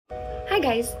Hi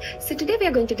guys, so today we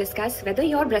are going to discuss whether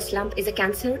your breast lump is a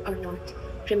cancer or not.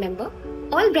 Remember,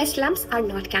 all breast lumps are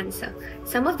not cancer.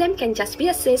 Some of them can just be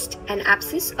a cyst, an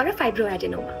abscess or a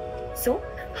fibroadenoma. So,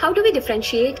 how do we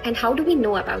differentiate and how do we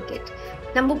know about it?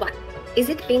 Number 1, is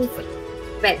it painful?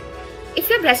 Well, if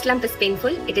your breast lump is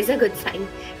painful, it is a good sign.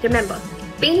 Remember,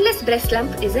 painless breast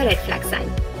lump is a red flag sign.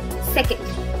 Second,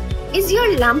 is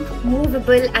your lump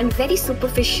movable and very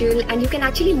superficial and you can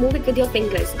actually move it with your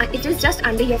fingers? It is just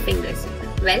under your fingers.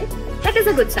 Well, that is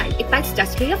a good sign. It might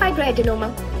just be a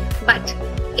fibroadenoma. But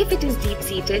if it is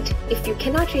deep-seated, if you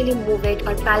cannot really move it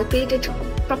or palpate it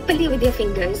properly with your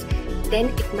fingers, then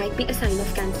it might be a sign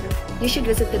of cancer. You should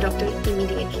visit the doctor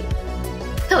immediately.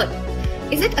 Third,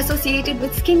 is it associated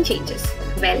with skin changes?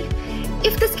 Well,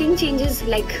 if the skin changes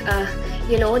like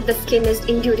the skin is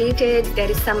indurated, there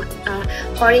is some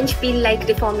orange peel-like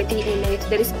deformity in it,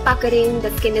 there is puckering, the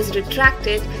skin is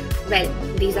retracted, well,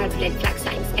 these are red flag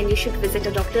signs and you should visit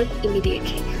a doctor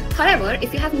immediately. However,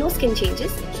 if you have no skin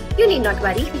changes, you need not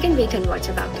worry, we can wait and watch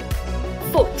about it.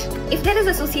 Fourth, if there is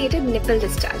associated nipple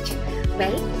discharge,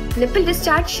 well, nipple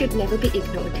discharge should never be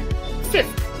ignored.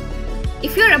 Fifth,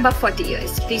 if you are above 40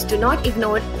 years, please do not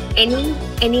ignore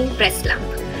any breast lump.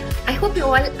 I hope you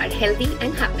all are healthy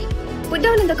and happy. Put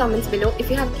down in the comments below if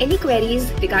you have any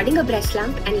queries regarding a breast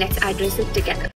lump and let's address it together.